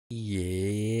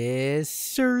Yes,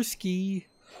 Sirski.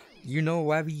 You know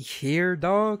why we here,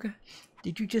 dog?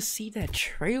 Did you just see that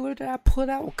trailer that I put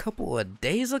out a couple of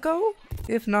days ago?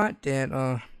 If not, then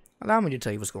allow me to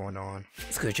tell you what's going on.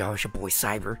 It's good, y'all. It's your boy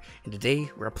Cyber, and today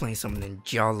we're playing some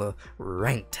Ninjala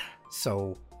ranked.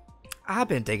 So I've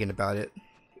been thinking about it,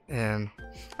 and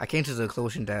I came to the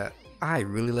conclusion that I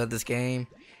really love this game,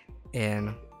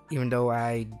 and even though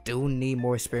I do need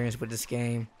more experience with this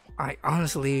game, I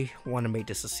honestly want to make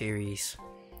this a series.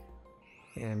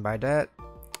 And by that,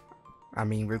 I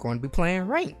mean we're going to be playing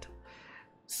ranked.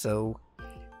 So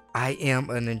I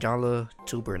am a Ninjala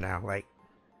tuber now, like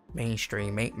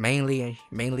mainstream, mainly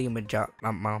Ninjala.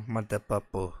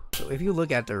 So if you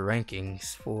look at the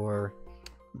rankings for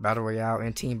Battle Royale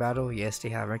and Team Battle, yes, they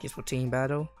have rankings for Team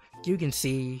Battle. You can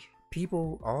see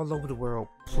people all over the world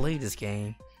play this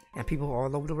game, and people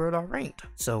all over the world are ranked.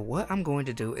 So what I'm going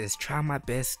to do is try my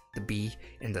best to be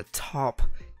in the top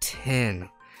 10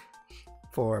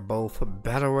 for both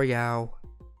Battle Royale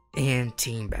and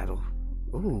Team Battle.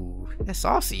 Ooh, that's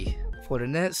saucy. For the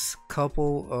next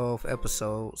couple of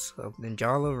episodes of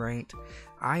Ninjala ranked,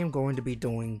 I am going to be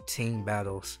doing team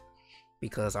battles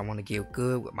because I want to get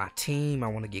good with my team. I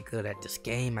want to get good at this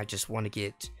game. I just want to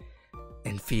get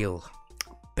and feel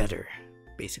better,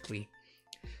 basically.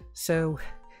 So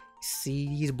see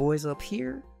these boys up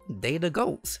here? They the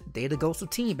goats. They the goats of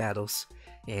team battles,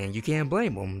 and you can't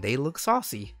blame them. They look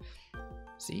saucy.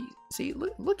 See,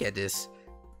 look at this.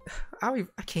 I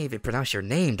can't even pronounce your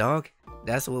name, dog.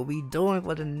 That's what we doing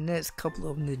for the next couple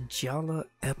of Ninjala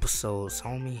episodes,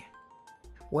 homie.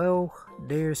 Well,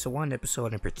 there's one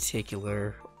episode in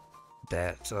particular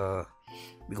that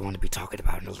we're going to be talking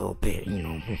about in a little bit, you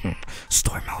know.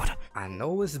 Story mode. I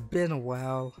know it's been a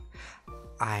while.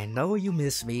 I know you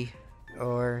miss me,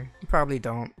 or you probably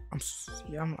don't.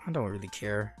 I don't really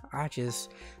care. I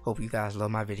just hope you guys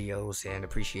love my videos and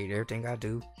appreciate everything I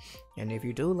do. And if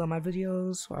you do love my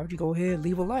videos, why don't you go ahead,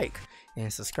 leave a like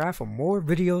and subscribe for more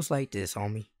videos like this,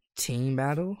 homie. Team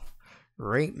battle,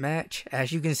 rank match.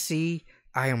 As you can see,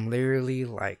 I am literally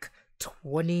like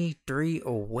 23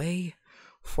 away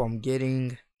from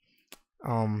getting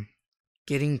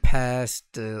past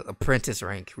the apprentice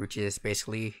rank, which is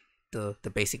basically the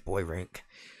basic boy rank.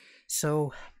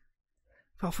 So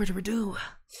without further ado,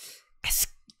 let's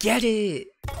get it.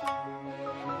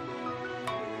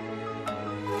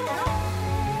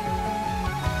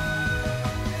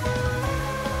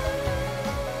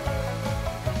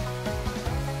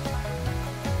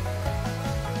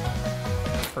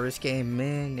 First game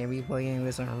in, and we playing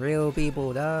with some real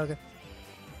people, dog.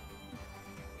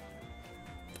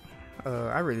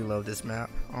 I really love this map.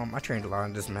 I trained a lot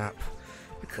on this map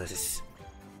because it's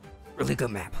really good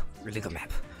map. Really good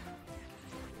map.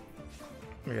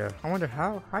 Yeah, I wonder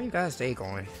how you guys' day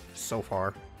going so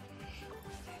far.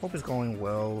 Hope it's going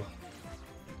well.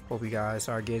 Hope you guys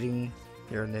are getting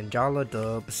your Ninjala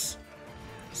dubs.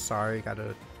 Sorry,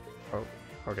 gotta. Oh,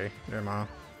 okay, never mind.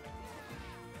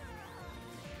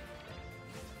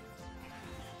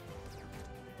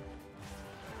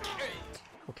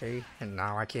 Okay, and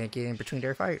now I can't get in between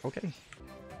their fight. Okay.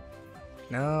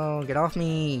 No, get off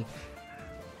me.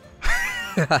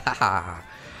 You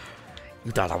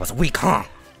thought I was weak, huh?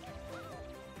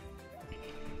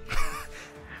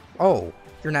 Oh,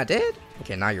 you're not dead?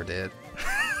 Okay, now you're dead.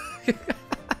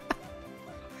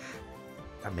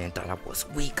 That man thought I was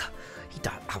weak. He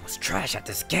thought I was trash at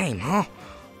this game, huh?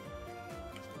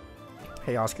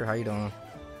 Hey Oscar, how you doing?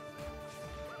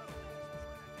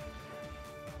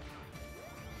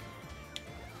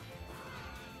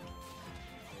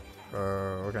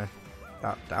 Okay.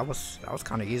 That was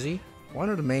kind of easy. One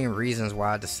of the main reasons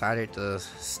why I decided to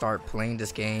start playing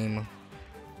this game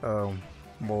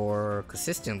more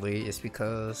consistently is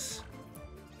because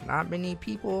not many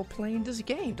people playing this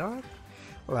game, dog.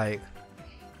 Like,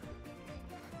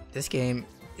 this game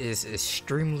is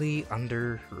extremely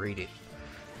underrated.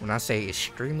 When I say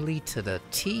extremely to the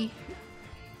T,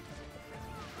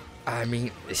 I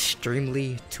mean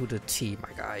extremely to the T, my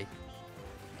guy.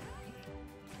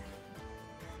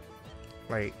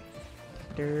 Like,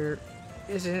 there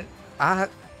isn't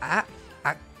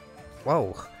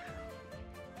whoa,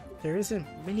 there isn't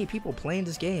many people playing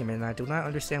this game, and I do not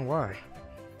understand why.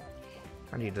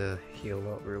 I need to heal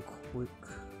up real quick,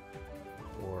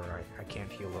 or I can't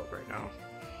heal up right now.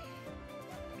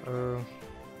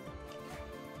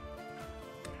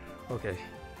 Okay,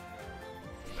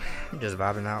 I'm just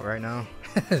vibing out right now.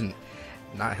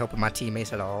 Not helping my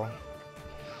teammates at all.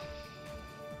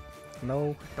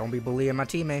 No, don't be bullying my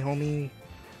teammate, homie.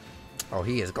 Oh,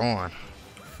 he is gone.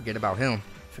 Forget about him.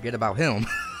 Forget about him.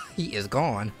 He is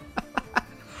gone.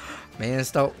 Man,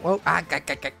 stop. Oh,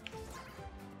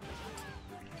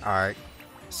 Alright.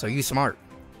 So you smart.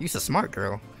 You's a smart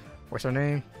girl. What's her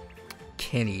name?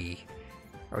 Kenny.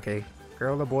 Okay.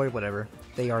 Girl or boy, whatever.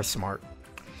 They are smart.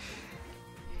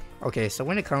 Okay, so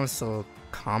when it comes to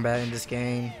combat in this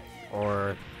game,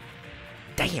 or...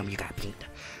 Damn, you got beat.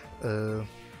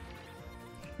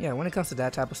 Yeah, when it comes to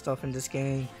that type of stuff in this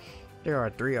game, there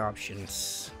are 3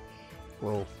 options.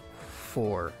 Well,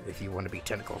 4 if you want to be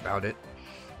technical about it.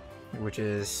 Which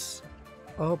is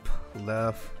up,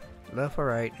 left, left or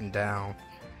right, and down.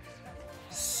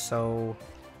 So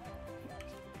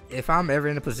if I'm ever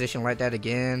in a position like that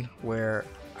again where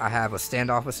I have a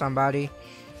standoff with somebody,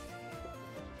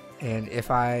 and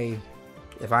if I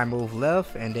move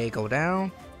left and they go down,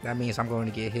 that means I'm going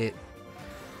to get hit.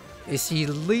 It's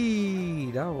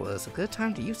elite. That was a good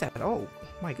time to use that. Oh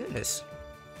my goodness.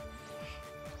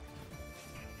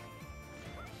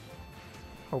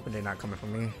 Hoping they're not coming for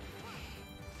me.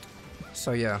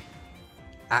 So yeah,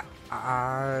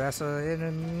 that's an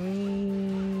enemy.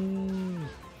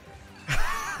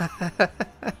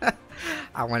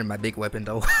 I wanted my big weapon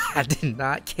though. I did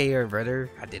not care,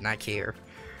 brother. I did not care.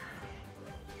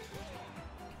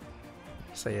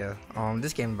 So yeah,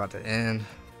 this game about to end.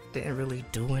 Didn't really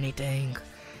do anything,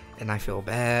 and I feel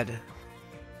bad.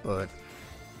 But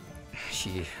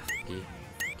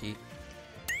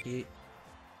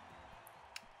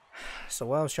so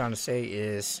what I was trying to say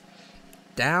is,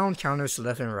 down counters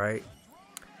left and right.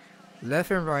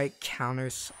 Left and right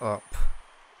counters up,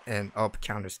 and up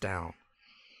counters down.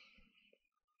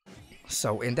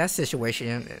 So in that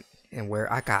situation, and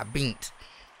where I got beat,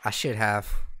 I should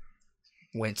have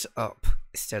went up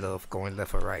instead of going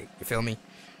left or right. You feel me?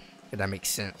 If that makes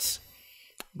sense.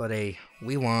 But hey,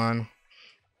 we won.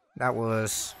 That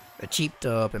was a cheap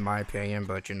dub in my opinion,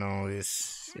 but you know, it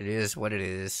is what it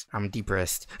is. I'm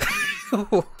depressed.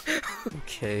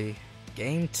 Okay,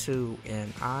 game 2,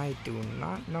 and I do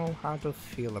not know how to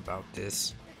feel about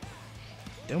this.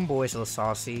 Them boys look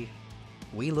saucy,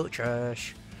 we look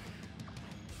trash,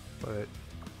 but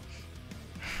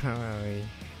I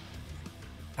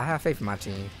have faith in my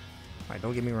team. Like,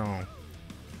 don't get me wrong.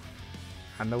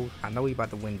 I know we about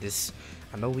to win this.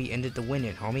 I know we ended the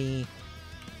winning, homie.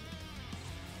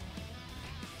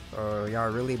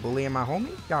 Y'all really bullying my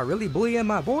homie? Y'all really bullying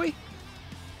my boy?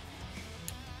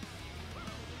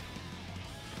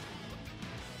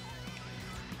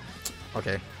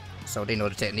 Okay, so they know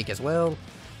the technique as well.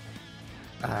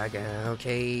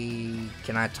 Okay,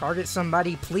 can I target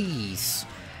somebody, please?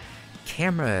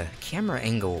 Camera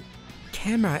angle,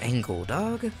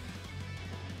 dog.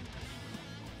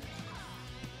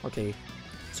 Okay,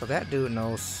 so that dude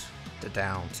knows the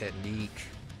down technique.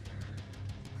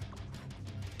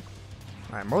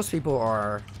 Alright, most people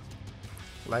are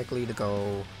likely to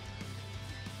go.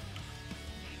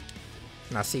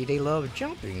 Now see, they love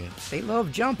jumping. They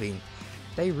love jumping.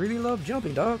 They really love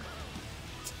jumping, dog.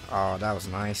 Oh, that was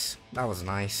nice. That was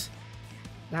nice.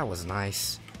 That was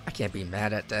nice. I can't be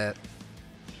mad at that.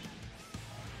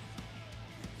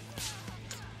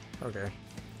 Okay.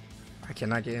 I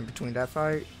cannot get in between that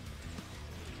fight.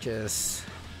 Just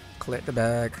collect the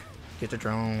bag, get the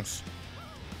drones.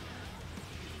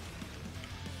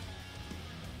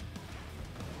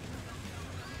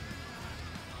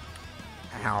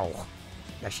 Ow.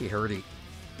 That shit hurty.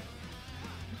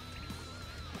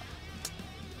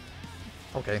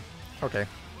 Okay. Okay.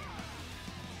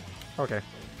 Okay.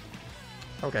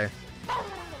 Okay.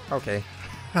 Okay.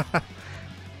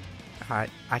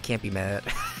 I can't be mad.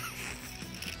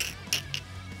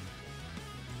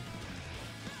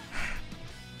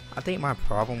 I think my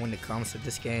problem when it comes to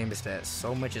this game is that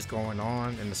so much is going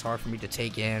on, and it's hard for me to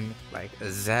take in like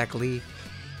exactly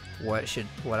what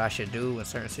I should do in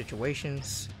certain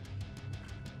situations.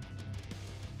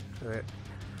 But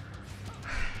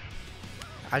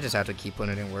I just have to keep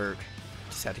putting in work.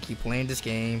 Just have to keep playing this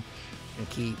game and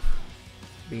keep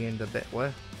being the best.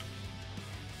 What?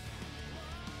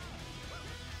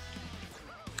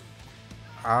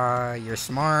 You're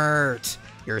smart.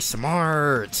 You're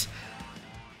smart.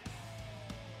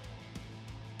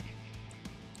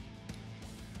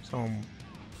 So,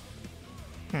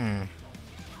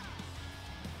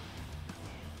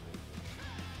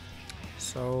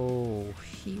 So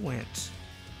he went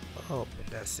up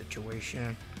in that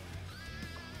situation.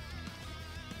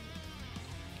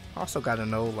 Also got to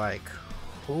know like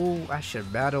who I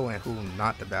should battle and who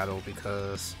not to battle,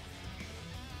 because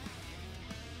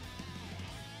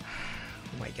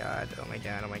oh my god, oh my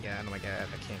god, oh my god, oh my god,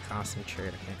 I can't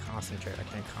concentrate, I can't concentrate, I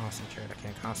can't concentrate, I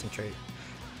can't concentrate.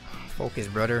 Focus,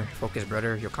 brother, focus,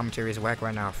 brother. Your commentary is whack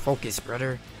right now. Focus,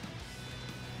 brother.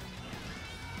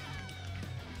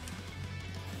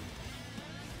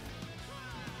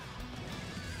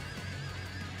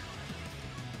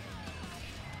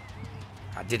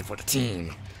 I did it for the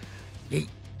team. Yeet.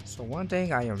 So one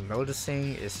thing I am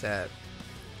noticing is that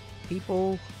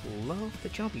people love to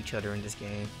jump each other in this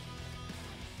game.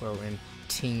 Well, in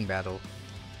team battle.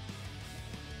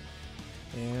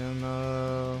 And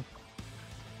I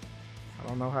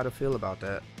don't know how to feel about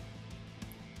that.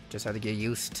 Just have to get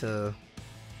used to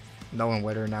knowing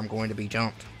whether or not I'm going to be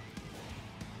jumped.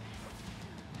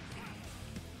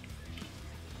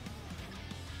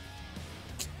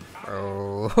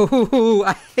 Oh,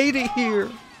 I hate it here.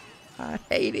 I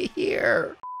hate it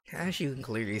here. As you can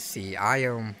clearly see, I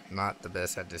am not the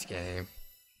best at this game.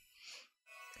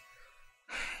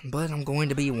 But I'm going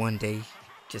to be one day.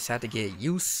 Just have to get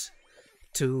used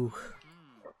to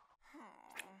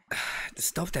the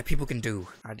stuff that people can do.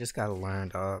 I just gotta learn,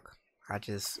 dog. I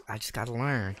just gotta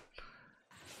learn.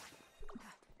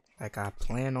 Like, I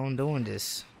plan on doing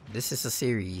this. This is a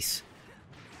series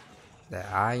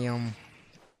that I am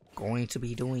going to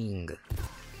be doing.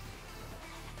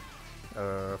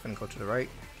 I'm gonna go to the right,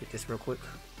 get this real quick.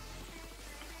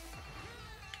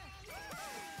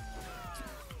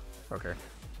 Okay.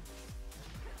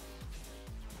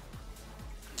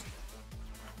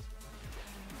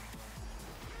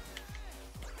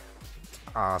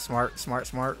 Smart.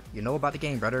 You know about the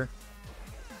game, brother.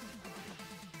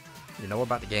 You know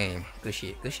about the game. Good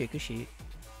shit.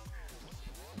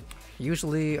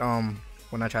 Usually,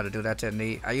 when I try to do that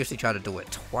technique, I usually try to do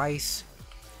it twice.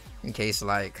 In case,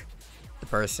 like, the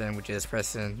person which is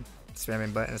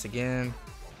spamming buttons again.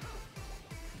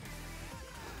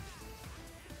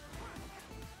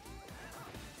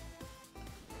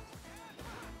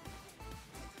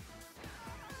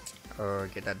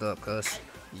 Get that dub, cuz.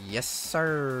 Yes,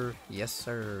 sir.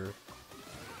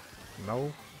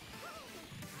 No.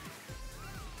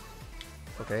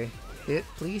 Okay. Hit,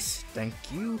 please. Thank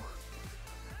you.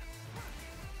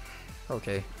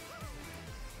 Okay.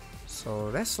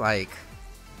 So that's like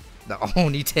the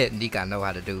only technique I know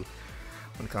how to do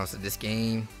when it comes to this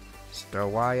game. Just throw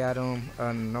Y at him.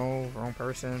 No, wrong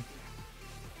person.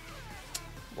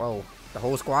 Whoa. The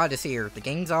whole squad is here. The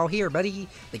gang's all here, buddy.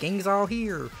 The gang's all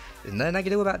here. There's nothing I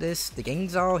can do about this. The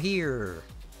gang's all here.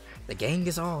 The gang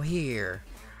is all here.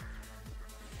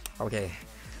 Okay.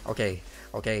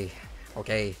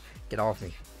 Get off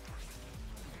me.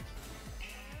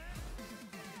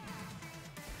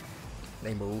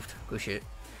 They moved. Good shit.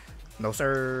 No,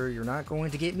 sir. You're not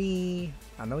going to get me.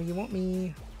 I know you want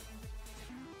me.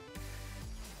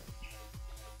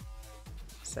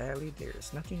 Sadly,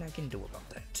 there's nothing I can do about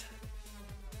that.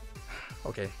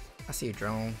 Okay, I see a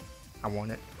drone. I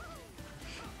want it.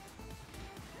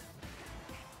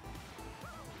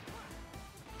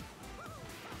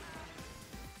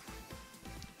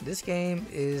 This game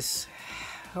is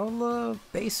hella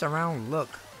based around luck.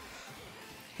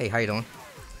 Hey, how you doing?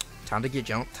 Time to get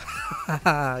jumped.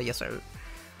 Yes, sir.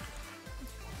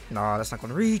 No, that's not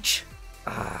gonna reach.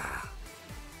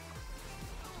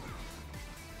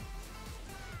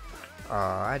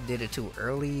 I did it too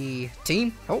early.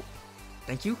 Team, oh.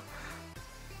 Thank you.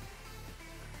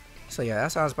 So yeah,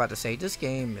 that's what I was about to say. This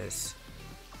game is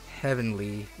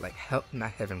heavily luck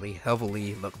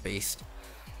based,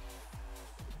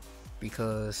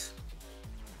 because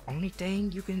only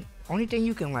thing you can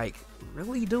like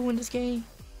really do in this game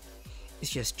is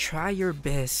just try your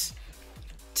best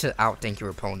to outthink your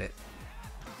opponent.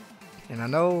 And I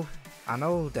know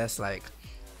that's like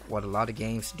what a lot of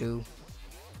games do,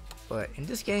 but in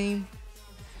this game,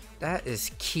 that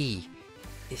is key.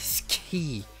 It's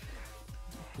key.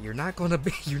 You're not gonna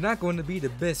be the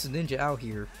best ninja out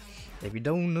here if you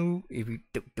do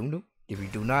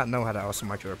not know how to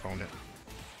outsmart your opponent.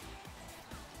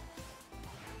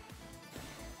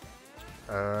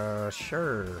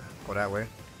 Sure. Go that way.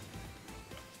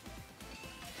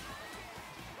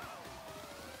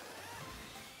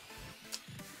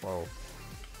 Whoa.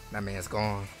 That man's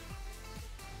gone.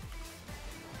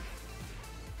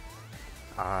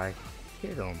 I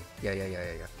hit him. Yeah.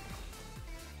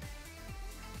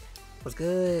 What's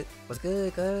good,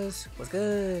 cuz? What's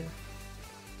good?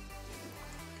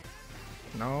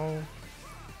 No.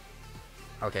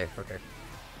 Okay.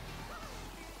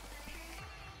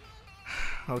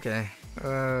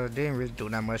 Didn't really do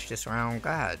that much this round.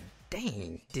 God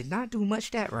dang. Did not do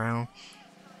much that round.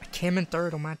 I came in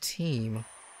third on my team.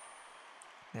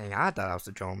 Dang, I thought I was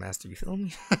the drone master, you feel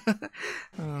me?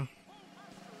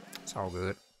 It's all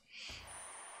good.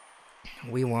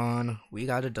 We won. We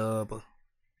got a dub.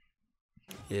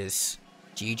 It's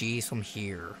GG's from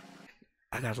here.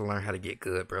 I gotta learn how to get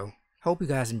good, bro. Hope you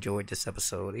guys enjoyed this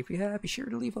episode. If you have, be sure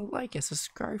to leave a like and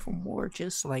subscribe for more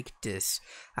just like this.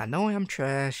 I know I'm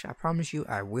trash. I promise you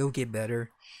I will get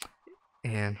better.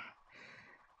 And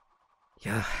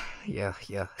Yeah,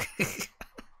 yeah.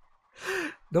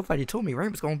 Nobody told me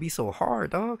rain was gonna be so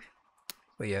hard, dog.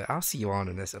 But yeah, I'll see you on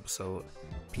the next episode.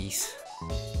 Peace.